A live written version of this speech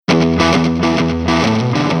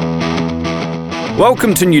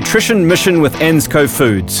Welcome to Nutrition Mission with Ansco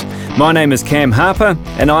Foods. My name is Cam Harper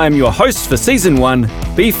and I am your host for Season 1,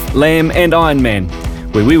 Beef, Lamb and Ironman,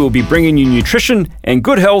 where we will be bringing you nutrition and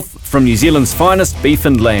good health from New Zealand's finest beef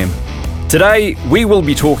and lamb. Today, we will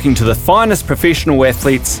be talking to the finest professional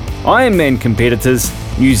athletes, Ironman competitors,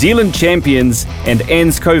 New Zealand champions and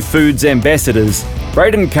Ansco Foods ambassadors,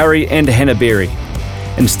 Braden Currie and Hannah Berry.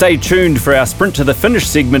 And stay tuned for our Sprint to the Finish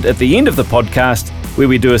segment at the end of the podcast, where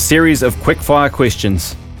we do a series of quick-fire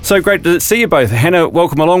questions. So great to see you both. Hannah,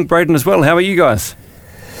 welcome along. Braden as well. How are you guys?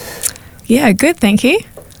 Yeah, good, thank you.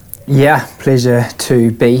 Yeah, pleasure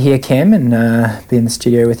to be here, Cam, and be in the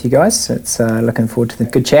studio with you guys. It's looking forward to the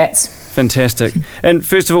good chats. Fantastic. And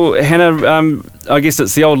first of all, Hannah, I guess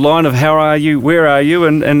it's the old line of how are you, where are you,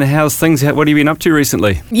 and how's things, what have you been up to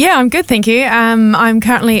recently? Yeah, I'm good, thank you. I'm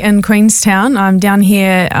currently in Queenstown. I'm down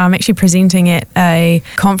here, I'm actually presenting at a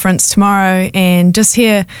conference tomorrow and just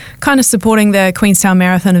here kind of supporting the Queenstown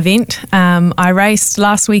Marathon event. I raced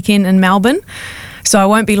last weekend in Melbourne, so I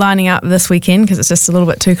won't be lining up this weekend because it's just a little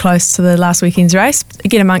bit too close to the last weekend's race.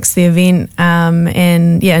 Get amongst the event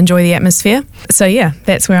and enjoy the atmosphere. So yeah,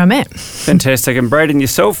 that's where I'm at. Fantastic. And Braden,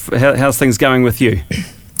 yourself, how's things going with you?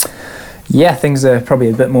 Yeah, things are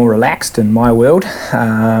probably a bit more relaxed in my world.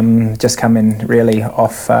 Just coming really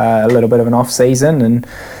off a little bit of an off season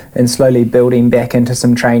and slowly building back into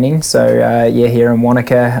some training. So here in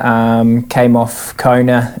Wanaka, came off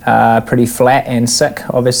Kona pretty flat and sick,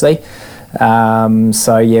 obviously. I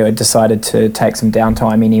decided to take some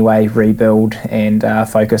downtime anyway, rebuild and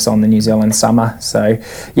focus on the New Zealand summer. So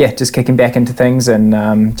yeah, just kicking back into things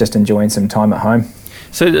and just enjoying some time at home.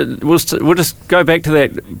 So we'll just go back to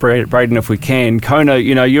that, Braden, if we can. Kona,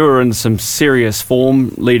 you were in some serious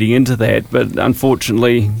form leading into that, but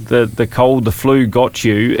unfortunately the cold, the flu got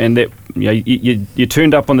you, and that you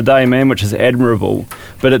turned up on the day, man, which is admirable,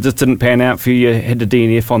 but it just didn't pan out for you. You had to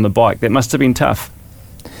DNF on the bike. That must have been tough.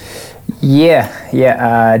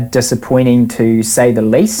 Yeah, disappointing to say the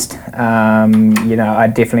least. I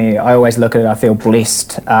always look at it, I feel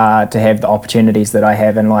blessed to have the opportunities that I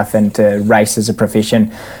have in life and to race as a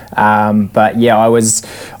profession. I'd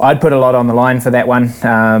put a lot on the line for that one,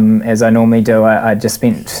 as I normally do. I just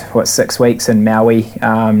spent, 6 weeks in Maui,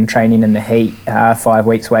 training in the heat, 5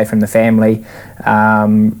 weeks away from the family,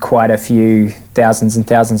 quite a few thousands and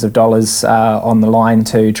thousands of dollars on the line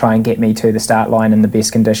to try and get me to the start line in the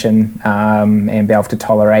best condition and be able to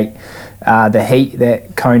tolerate the heat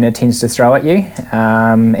that Kona tends to throw at you.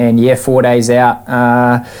 4 days out,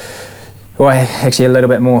 actually a little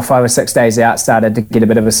bit more, 5 or 6 days out, started to get a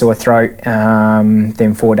bit of a sore throat.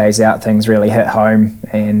 Then 4 days out, things really hit home.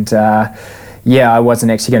 And I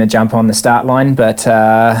wasn't actually going to jump on the start line, but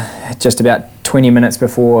just about 20 minutes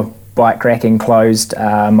before bike racking closed,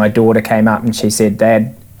 my daughter came up and she said,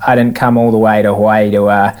 "Dad, I didn't come all the way to Hawaii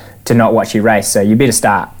to not watch you race, so you better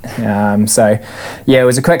start." It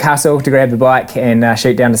was a quick hustle to grab the bike and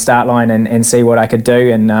shoot down the start line and see what I could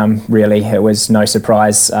do. And really, it was no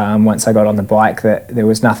surprise once I got on the bike that there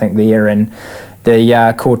was nothing there, and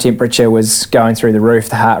the core temperature was going through the roof,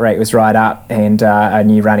 the heart rate was right up, and I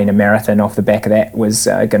knew running a marathon off the back of that was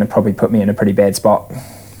going to probably put me in a pretty bad spot.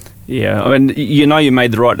 Yeah, I mean, you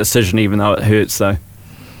made the right decision, even though it hurts, though.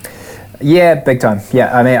 Yeah, big time.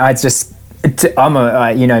 Yeah, I mean, I'm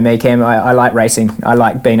me, Cam, I like racing. I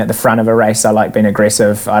like being at the front of a race. I like being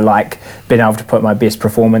aggressive. I like being able to put my best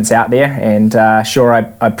performance out there. And I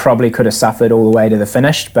probably could have suffered all the way to the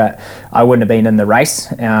finish, but I wouldn't have been in the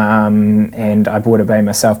race. And I would have made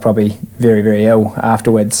myself probably very, very ill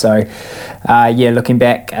afterwards. So, looking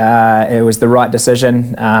back, it was the right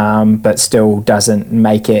decision, but still doesn't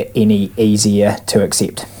make it any easier to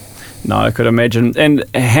accept. No, I could imagine. And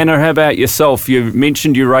Hannah, how about yourself? You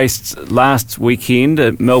mentioned you raced last weekend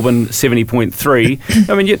at Melbourne 70.3.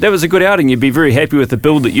 I mean, that was a good outing. You'd be very happy with the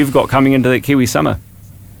build that you've got coming into that Kiwi summer.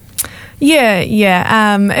 Yeah.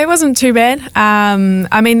 It wasn't too bad.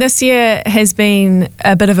 This year has been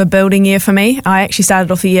a bit of a building year for me. I actually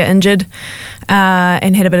started off the year injured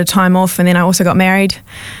and had a bit of time off, and then I also got married.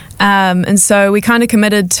 And so we kind of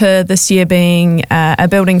committed to this year being a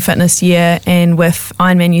building fitness year, and with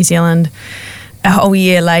Ironman New Zealand a whole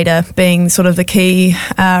year later being sort of the key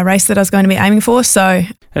race that I was going to be aiming for. So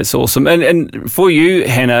that's awesome. And for you,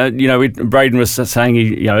 Hannah, Braden was saying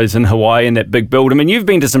he is in Hawaii in that big build. I mean, you've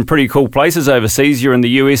been to some pretty cool places overseas. You're in the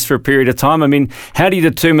US for a period of time. I mean, how do you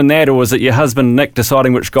determine that, or was it your husband Nick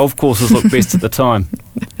deciding which golf courses look best at the time?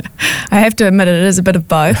 I have to admit it is a bit of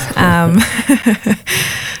both.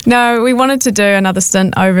 No, we wanted to do another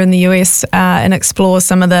stint over in the US and explore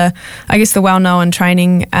some of the well-known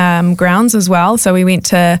training grounds as well. So we went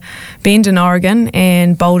to Bend in Oregon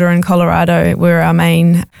and Boulder in Colorado were our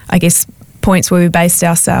main, points where we based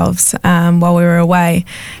ourselves while we were away.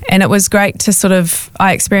 And it was great to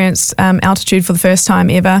I experienced altitude for the first time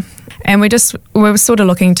ever. And we were sort of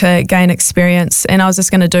looking to gain experience, and I was just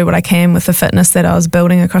going to do what I can with the fitness that I was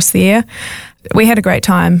building across the year. We had a great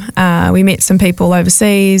time. We met some people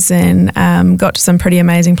overseas and got to some pretty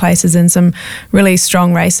amazing places and some really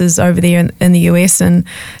strong races over there in the US, and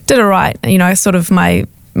did all right.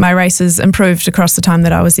 My races improved across the time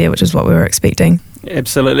that I was there, which is what we were expecting.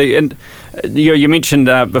 Absolutely. And you mentioned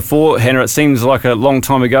before, Hannah, it seems like a long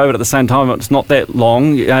time ago, but at the same time, it's not that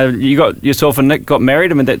long. You got yourself and Nick got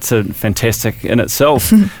married. I mean, that's fantastic in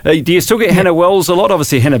itself. Do you still get Hannah Wells a lot?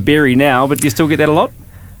 Obviously, Hannah Berry now, but do you still get that a lot?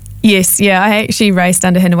 Yes, yeah, I actually raced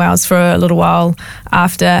under Hannah Wells for a little while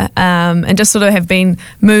after, and just sort of have been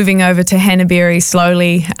moving over to Hannah Berry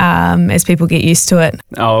slowly as people get used to it.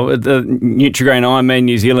 Oh, the Nutri-Grain IRONMAN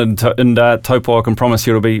New Zealand and Taupo, I can promise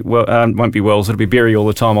you it'll be won't be Wells, it'll be Berry all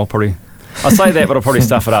the time. I say that, but I'll probably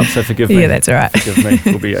stuff it up, so forgive me. Yeah, that's all right. Forgive me,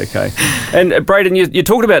 we'll be okay. And Braden, you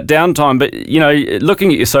talked about downtime, but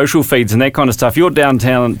looking at your social feeds and that kind of stuff, your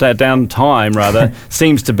downtime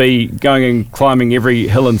seems to be going and climbing every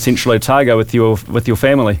hill in Central Otago with your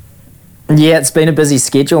family. Yeah, it's been a busy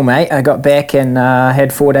schedule, mate. I got back and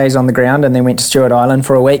had 4 days on the ground and then went to Stewart Island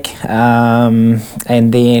for a week.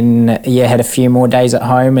 And then, had a few more days at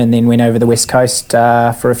home and then went over the West Coast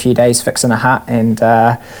for a few days fixing a hut and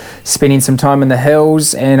spending some time in the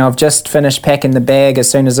hills. And I've just finished packing the bag. As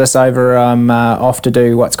soon as this over, I'm off to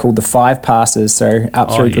do what's called the 5 passes. So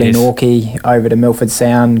up through Glenorchy, over to Milford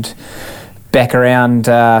Sound, back around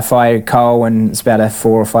Whai Coal, and it's about a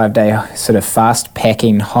 4 or 5 day sort of fast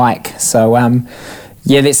packing hike. So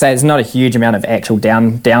let's say it's not a huge amount of actual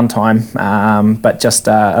downtime, but just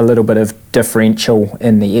a little bit of differential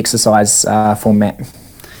in the exercise format.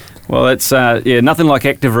 Well, it's nothing like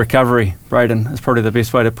active recovery, Braden. That's probably the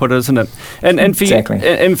best way to put it, isn't it? And for exactly.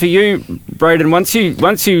 And for you, Braden, once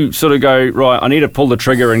you sort of go, right, I need to pull the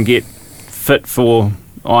trigger and get fit for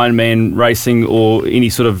Ironman racing or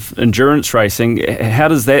any sort of endurance racing, how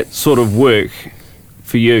does that sort of work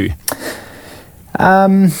for you?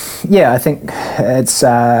 I think it's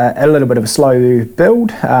a little bit of a slow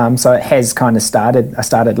build. So it has kind of started. I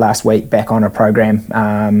started last week back on a program,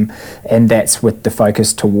 and that's with the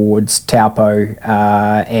focus towards Taupo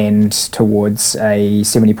and towards a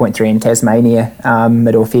 70.3 in Tasmania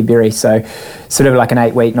middle of February. So sort of like an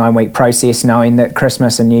 9-week process, knowing that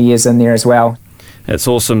Christmas and New Year's in there as well. That's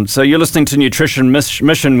awesome. So you're listening to Nutrition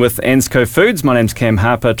Mission with Ansco Foods. My name's Cam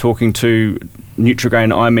Harper, talking to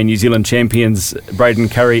Nutri-Grain IRONMAN New Zealand champions Braden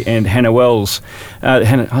Currie and Hannah Wells.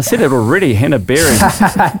 Hannah, I said it already, Hannah Berry.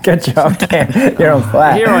 Good job, Cam. You're on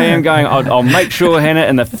fire. Here I am going, I'll make sure, Hannah,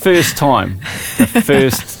 in the first time.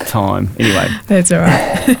 Anyway. That's all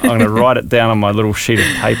right. I'm going to write it down on my little sheet of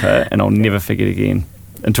paper and I'll never forget again.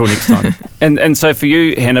 Until next time. And so for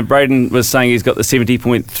you, Hannah, Braden was saying he's got the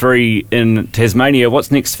 70.3 in Tasmania.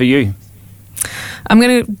 What's next for you? I'm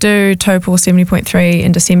going to do Taupo 70.3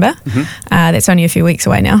 in December. Mm-hmm. That's only a few weeks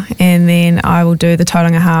away now. And then I will do the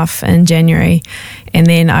Tauranga Half in January. And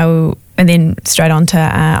then straight on to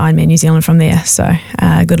Ironman New Zealand from there. So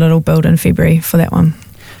a good little build in February for that one.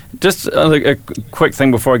 Just a quick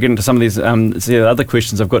thing before I get into some of these the other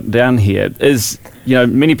questions I've got down here is,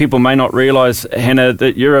 many people may not realise, Hannah,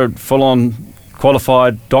 that you're a full-on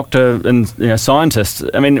qualified doctor and scientist.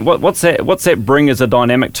 I mean, what's that bring as a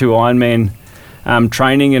dynamic to Ironman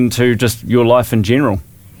training and to just your life in general?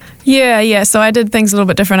 Yeah. So I did things a little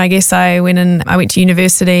bit different. I guess I went to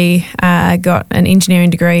university, got an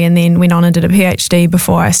engineering degree, and then went on and did a PhD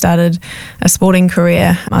before I started a sporting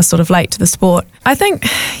career. I was sort of late to the sport. I think,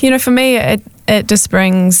 for me, it just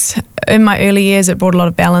brings, in my early years, it brought a lot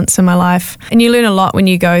of balance in my life. And you learn a lot when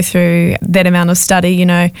you go through that amount of study,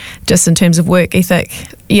 just in terms of work ethic.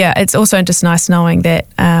 Yeah, it's also just nice knowing that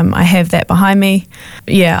I have that behind me.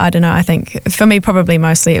 Yeah, I don't know. I think for me, probably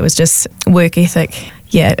mostly it was just work ethic.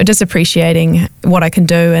 Yeah, just appreciating what I can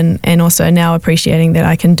do and also now appreciating that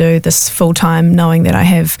I can do this full-time, knowing that I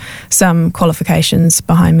have some qualifications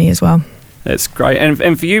behind me as well. That's great.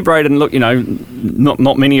 And for you, Braden, look,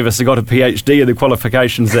 not many of us have got a PhD or the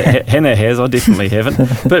qualifications that Hannah has. I definitely haven't.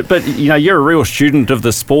 But you're a real student of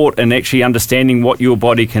the sport and actually understanding what your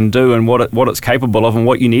body can do and what it's capable of and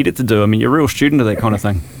what you need it to do. I mean, you're a real student of that kind of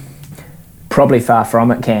thing. Probably far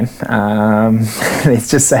from it, Cam.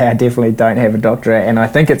 Let's just say I definitely don't have a doctorate, and I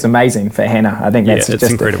think it's amazing for Hannah. I think that's it's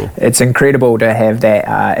incredible. It's incredible to have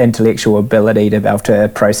that intellectual ability to be able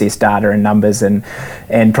to process data and numbers, and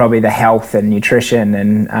probably the health and nutrition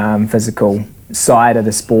and physical side of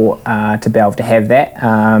the sport to be able to have that.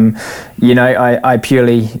 I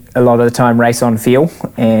purely a lot of the time race on feel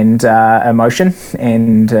and emotion,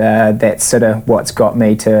 and that's sort of what's got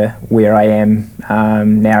me to where I am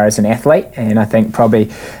now as an athlete. And I think probably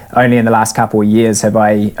only in the last couple of years have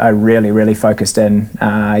I really focused in,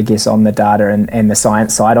 I guess, on the data and the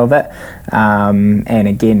science side of it. And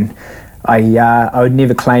again, I would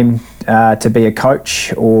never claim to be a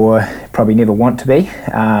coach, or probably never want to be,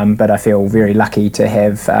 but I feel very lucky to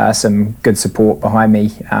have some good support behind me,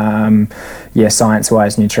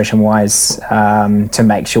 science-wise, nutrition-wise, to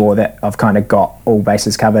make sure that I've kind of got all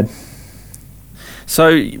bases covered. So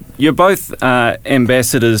you're both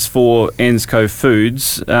ambassadors for ANZCO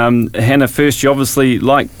Foods. Hannah, first, you obviously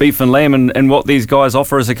like beef and lamb and what these guys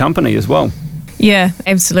offer as a company as well. Yeah,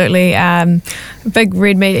 absolutely. Big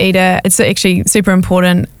red meat eater. It's actually super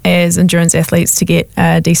important as endurance athletes to get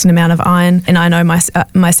a decent amount of iron. And I know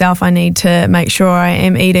myself, I need to make sure I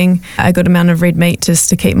am eating a good amount of red meat just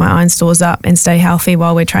to keep my iron stores up and stay healthy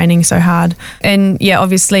while we're training so hard. And yeah,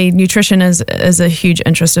 obviously nutrition is a huge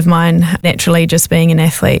interest of mine, naturally, just being an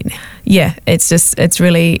athlete. Yeah, it's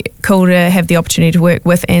really cool to have the opportunity to work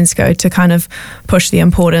with ANZCO to kind of push the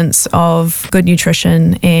importance of good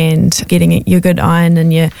nutrition and getting your good iron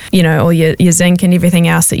and your zinc and everything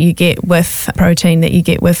else that you get with protein, that you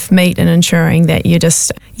get with meat, and ensuring that you're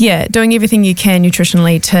just doing everything you can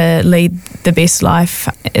nutritionally to lead the best life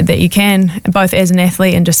that you can, both as an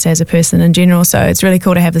athlete and just as a person in general. So it's really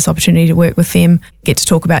cool to have this opportunity to work with them, get to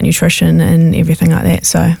talk about nutrition and everything like that.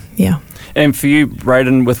 So yeah. And for you,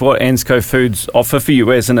 Braden, with what ANZCO Foods offer for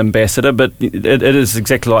you as an ambassador, but it is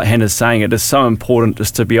exactly like Hannah's saying, it is so important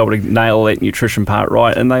just to be able to nail that nutrition part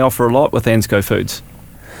right, and they offer a lot with ANZCO Foods.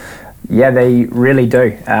 Yeah, they really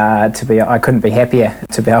do. I couldn't be happier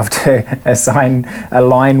to be able to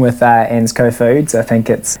align with ANZCO Foods. I think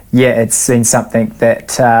it's been something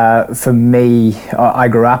that for me, I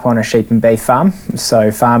grew up on a sheep and beef farm,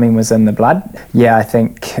 so farming was in the blood. Yeah, I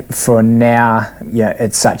think for now,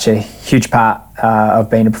 it's such a huge part of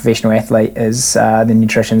being a professional athlete is the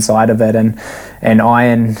nutrition side of it, and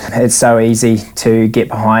iron. It's so easy to get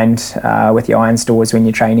behind with your iron stores when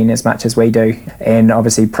you're training as much as we do, and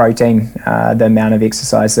obviously protein, the amount of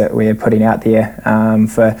exercise that we're putting out there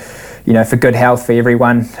for good health for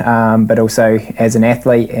everyone, but also as an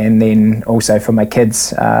athlete, and then also for my kids,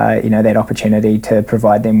 that opportunity to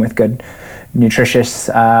provide them with good nutritious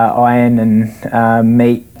iron and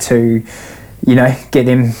meat to get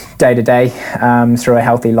them day to day through a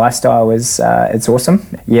healthy lifestyle it's awesome.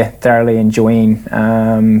 Yeah, thoroughly enjoying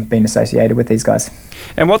being associated with these guys.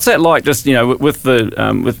 And what's that like? Just with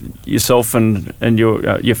yourself and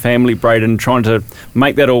your family, Braden, trying to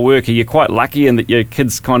make that all work. Are you quite lucky in that your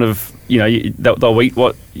kids kind of they'll eat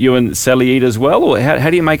what you and Sally eat as well, or how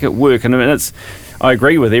do you make it work? And I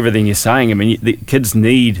agree with everything you're saying. I mean, the kids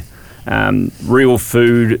need real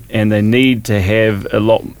food, and they need to have a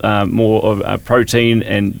lot more of protein,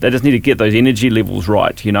 and they just need to get those energy levels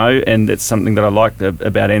right, and that's something that I like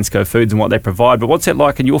about ANZCO Foods and what they provide. But what's that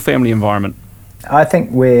like in your family environment? I think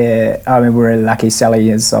we're lucky. Sally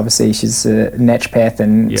is obviously, she's a naturopath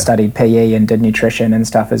and studied PE and did nutrition and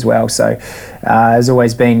stuff as well. So has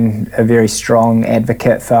always been a very strong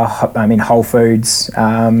advocate for, whole foods,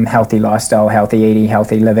 healthy lifestyle, healthy eating,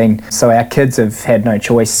 healthy living. So our kids have had no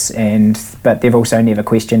choice, but they've also never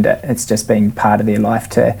questioned it. It's just been part of their life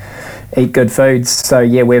to eat good foods. So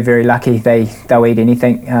yeah, we're very lucky. They'll eat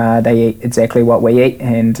anything. They eat exactly what we eat,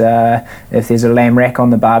 and if there's a lamb rack on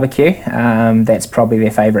the barbecue, that's probably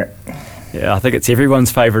their favourite. Yeah, I think it's everyone's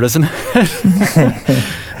favourite, isn't it?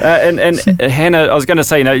 And Hannah, I was going to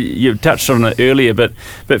say, you touched on it earlier, but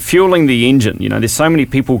fueling the engine, there's so many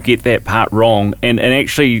people get that part wrong, and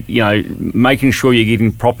actually, making sure you're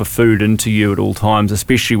getting proper food into you at all times,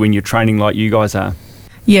 especially when you're training like you guys are.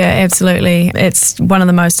 Yeah, absolutely. It's one of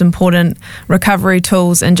the most important recovery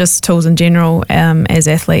tools, and just tools in general as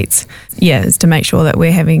athletes. Yeah, is to make sure that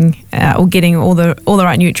we're having or getting all the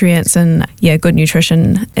right nutrients and good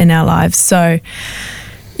nutrition in our lives. So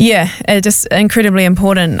yeah, it's just incredibly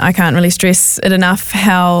important. I can't really stress it enough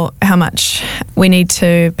how much we need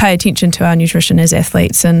to pay attention to our nutrition as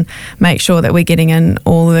athletes and make sure that we're getting in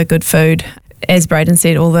all the good food. As Braden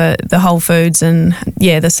said, all the whole foods, and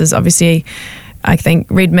this is obviously, I think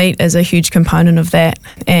red meat is a huge component of that,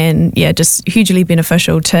 and just hugely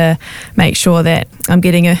beneficial to make sure that I'm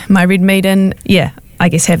getting my red meat in. Yeah, I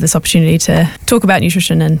guess, have this opportunity to talk about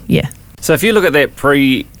nutrition and, So if you look at that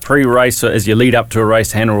pre-race as you lead up to a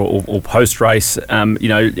race, Hannah, or post-race, and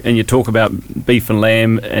you talk about beef and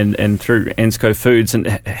lamb and through Ansco Foods,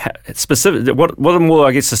 and specific, what are more,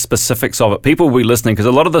 I guess, the specifics of it? People will be listening because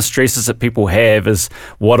a lot of the stresses that people have is,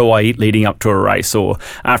 what do I eat leading up to a race, or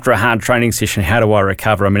after a hard training session, how do I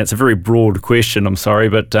recover? I mean, it's a very broad question, I'm sorry,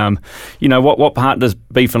 but what part does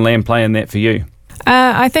beef and lamb play in that for you?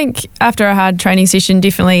 I think after a hard training session,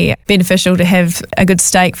 definitely beneficial to have a good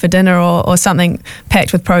steak for dinner or something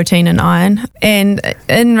packed with protein and iron. And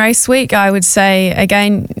in race week, I would say,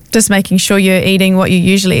 again, just making sure you're eating what you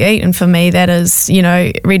usually eat. And for me, that is,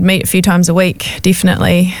 red meat a few times a week,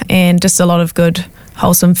 definitely, and just a lot of good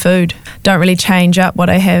wholesome food. Don't really change up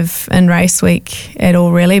what I have in race week at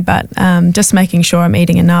all, really, but just making sure I'm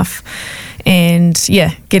eating enough. And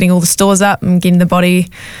getting all the stores up and getting the body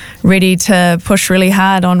ready to push really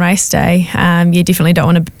hard on race day. You definitely don't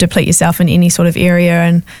want to deplete yourself in any sort of area.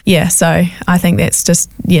 And so I think that's just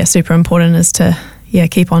super important, is to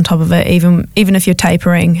keep on top of it. Even if you're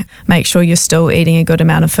tapering, make sure you're still eating a good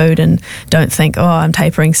amount of food and don't think, I'm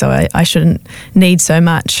tapering, so I shouldn't need so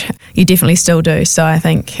much. You definitely still do. So I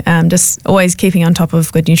think just always keeping on top of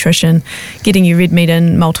good nutrition, getting your red meat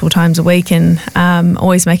in multiple times a week, and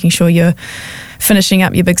always making sure you're finishing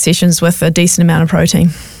up your big sessions with a decent amount of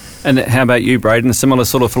protein. And how about you, Braden? A similar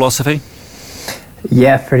sort of philosophy?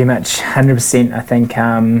 Yeah, pretty much 100%. I think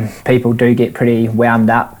people do get pretty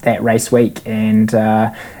wound up that race week, and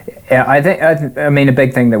I mean a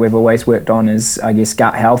big thing that we've always worked on is, I guess,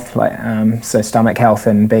 gut health, so stomach health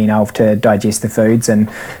and being able to digest the foods. And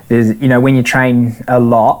there's, when you train a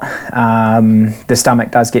lot, the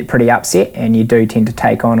stomach does get pretty upset, and you do tend to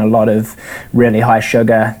take on a lot of really high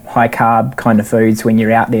sugar, high carb kind of foods when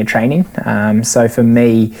you're out there training. So for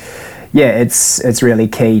me, it's really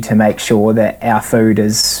key to make sure that our food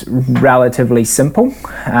is relatively simple,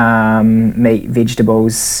 meat,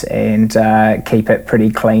 vegetables, and keep it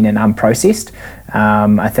pretty clean and unprocessed.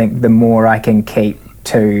 I think the more I can keep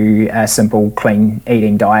to a simple, clean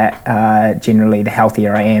eating diet, generally the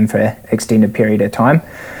healthier I am for an extended period of time.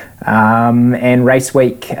 And race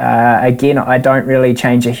week, again, I don't really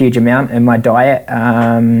change a huge amount in my diet.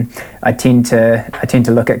 I tend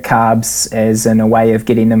to look at carbs as in a way of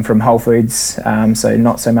getting them from whole foods, so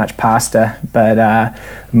not so much pasta, but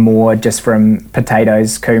more just from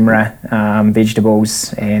potatoes, kumara,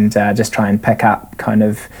 vegetables, and just try and pick up kind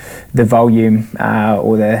of the volume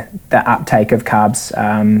or the uptake of carbs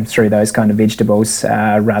through those kind of vegetables,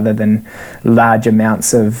 rather than large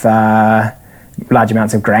amounts of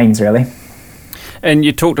grains, really. And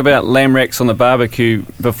you talked about lamb racks on the barbecue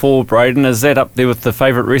before, Braden. Is that up there with the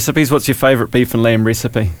favourite recipes? What's your favourite beef and lamb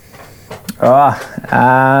recipe?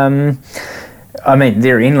 I mean,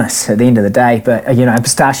 they're endless at the end of the day, but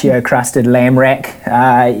pistachio crusted lamb rack,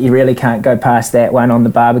 you really can't go past that one on the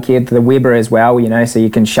barbecue. The Weber as well, so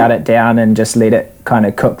you can shut it down and just let it kind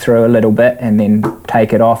of cook through a little bit and then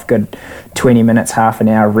take it off. Good 20 minutes, half an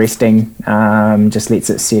hour resting, just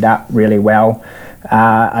lets it set up really well.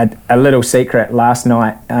 A little secret last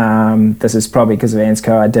night, this is probably because of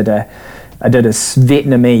Ansco, I did a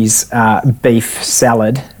Vietnamese beef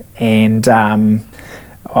salad, and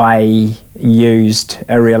I used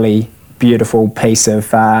a really beautiful piece of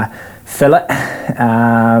fillet,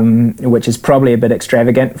 which is probably a bit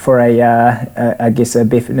extravagant for a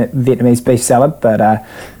Vietnamese beef salad, but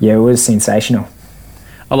it was sensational.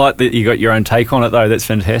 I like that you got your own take on it, though. That's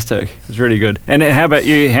fantastic. It's really good. And how about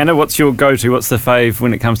you, Hannah? What's your go-to? What's the fave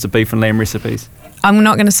when it comes to beef and lamb recipes? I'm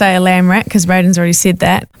not going to say a lamb rack because Braden's already said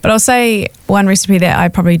that, but I'll say one recipe that I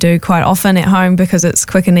probably do quite often at home because it's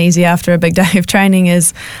quick and easy after a big day of training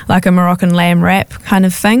is like a Moroccan lamb wrap kind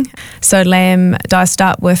of thing. So lamb diced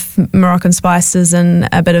up with Moroccan spices and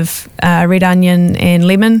a bit of red onion and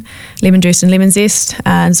lemon juice and lemon zest,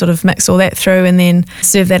 and sort of mix all that through and then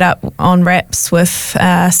serve that up on wraps with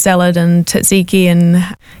salad and tzatziki and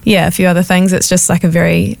a few other things. It's just like a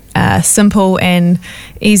very simple and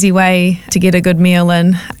easy way to get a good meal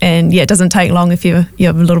in, and it doesn't take long if you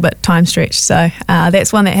have a little bit time stretched. So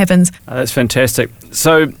that's one that happens. That's fantastic.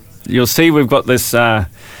 So you'll see we've got this the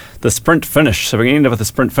sprint finish. So we're going to end up with the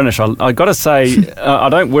sprint finish. I got to say, I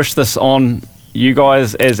don't wish this on you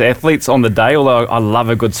guys as athletes on the day, although I love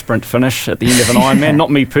a good sprint finish at the end of an Ironman.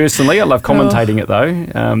 Not me personally. I love commentating it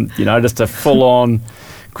though. Just a full-on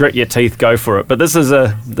grit your teeth, go for it. But this is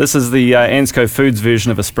the Ansco Foods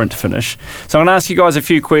version of a sprint finish. So I'm going to ask you guys a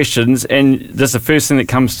few questions, and this is the first thing that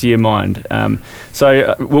comes to your mind. I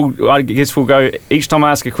guess we'll go, each time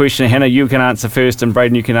I ask a question, Hannah, you can answer first, and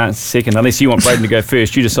Braden, you can answer second, unless you want Braden to go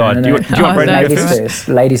first. You decide. No. Do you want Braden to go first?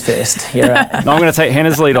 Ladies first. You're right. No, I'm going to take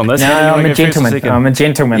Hannah's lead on this. No, I'm a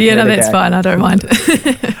gentleman. Yeah, no, that's fine. I don't mind.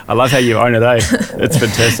 I love how you own it, eh? It's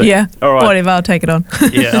fantastic. Yeah, all right. Whatever, I'll take it on.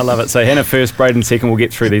 Yeah, I love it. So Hannah first, Braden second. We'll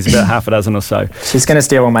get through these, about half a dozen or so. She's going to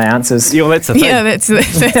steal all my answers. Yeah, well, that's the thing. Yeah, that's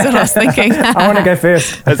what I was thinking. I want to go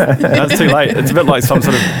first. It's too late. It's a bit like some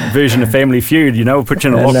sort of version of Family Feud, you know. We'll put you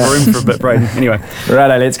in a locked room for a bit, Braden. Anyway.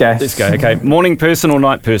 Righto, let's go. Okay. Morning person or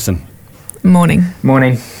night person? Morning.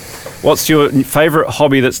 What's your favourite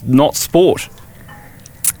hobby that's not sport?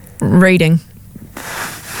 Reading.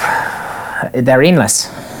 They're endless.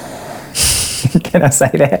 Can I say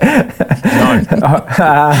that? No.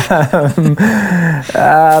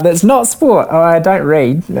 That's not sport. I don't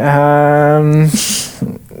read.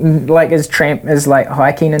 Like is like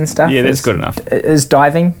hiking and stuff. Yeah, that's good enough. Is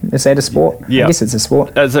diving? Is that a sport? Yeah. I guess it's a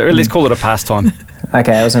sport. Let's call it a pastime.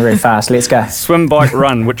 Okay, I wasn't very fast. Let's go. Swim, bike,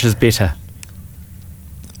 run. Which is better?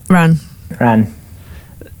 Run.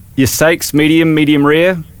 Your steaks, medium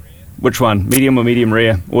rare. Which one? Medium or medium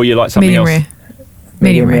rare? Or you like something Medium else? rare.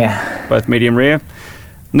 Medium rare. Both medium rare.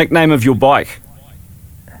 Nickname of your bike?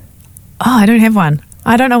 Oh, I don't have one.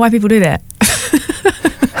 I don't know why people do that.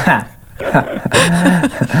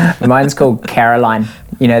 Mine's called Caroline.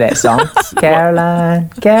 You know that song? Caroline,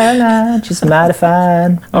 she's mighty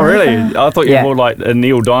fine. Oh, really? I thought you were more like a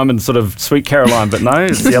Neil Diamond sort of Sweet Caroline, but no,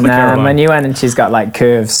 it's the other Caroline. My new one, and she's got like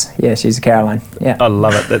curves. Yeah, she's a Caroline. Yeah. I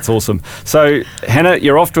love it. That's awesome. So, Hannah,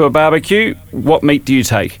 you're off to a barbecue. What meat do you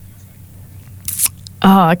take?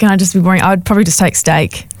 Oh, can I just be boring? I would probably just take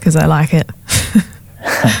steak because I like it.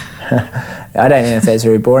 I don't know if that's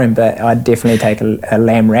very boring, but I'd definitely take a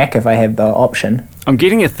lamb rack if I have the option. I'm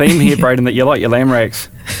getting a theme here, Braden, that you like your lamb racks.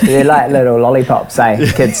 They're like little lollipops,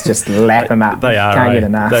 eh? Kids just lap them up. They are. Can't get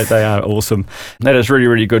enough. They are awesome. That is really,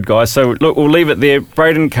 really good, guys. So, look, we'll leave it there.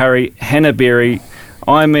 Braden Currie, Hannah Berry,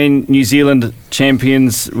 Ironman New Zealand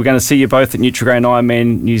champions. We're going to see you both at Nutri-Grain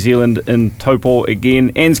Ironman New Zealand in Taupo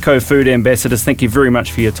again. Ansco Food Ambassadors, thank you very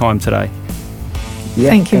much for your time today. Yeah,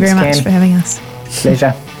 Thank you very much for having us.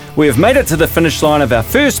 Pleasure. We have made it to the finish line of our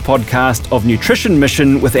first podcast of Nutrition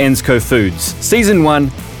Mission with Ansco Foods, Season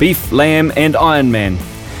 1, Beef, Lamb and Ironman.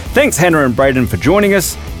 Thanks Hannah and Braden for joining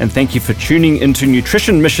us, and thank you for tuning into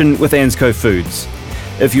Nutrition Mission with Ansco Foods.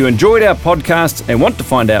 If you enjoyed our podcast and want to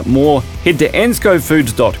find out more, head to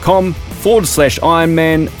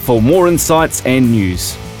anscofoods.com/Ironman for more insights and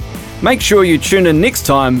news. Make sure you tune in next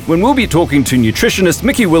time when we'll be talking to nutritionist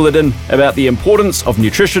Mickey Willardin about the importance of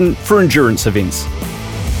nutrition for endurance events.